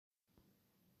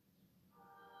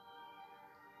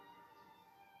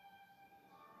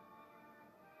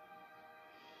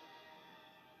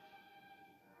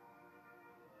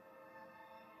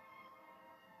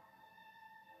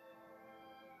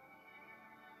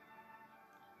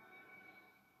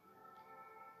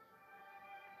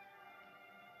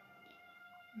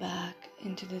Back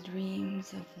into the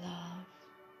dreams of love,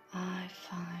 I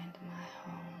find my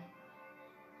home.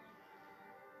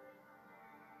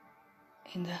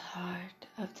 In the heart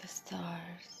of the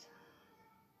stars,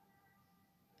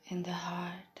 in the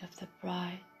heart of the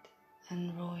bright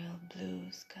and royal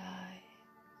blue sky,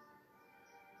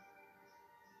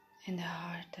 in the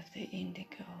heart of the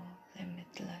indigo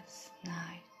limitless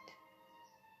night,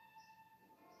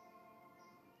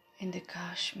 in the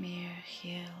Kashmir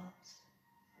hills,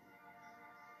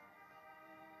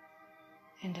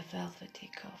 in the velvety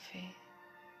coffee,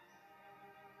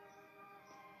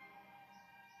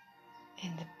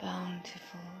 in the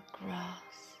bountiful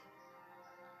grass,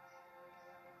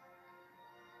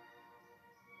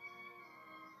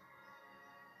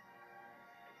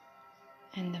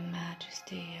 in the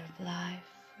majesty of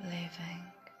life living,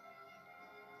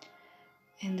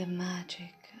 in the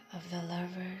magic of the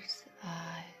lover's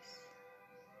eyes,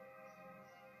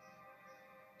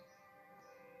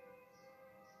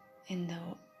 in the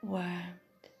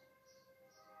warmth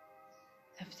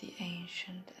of the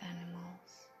ancient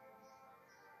animals,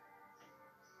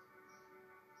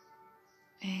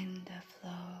 in the flow.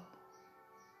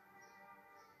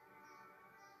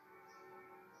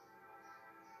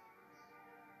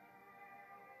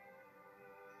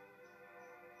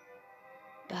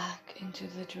 Back into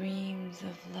the dreams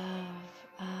of love,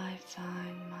 I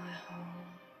find my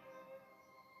home.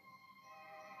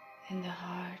 In the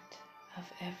heart of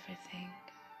everything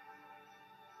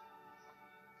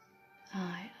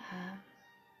I am.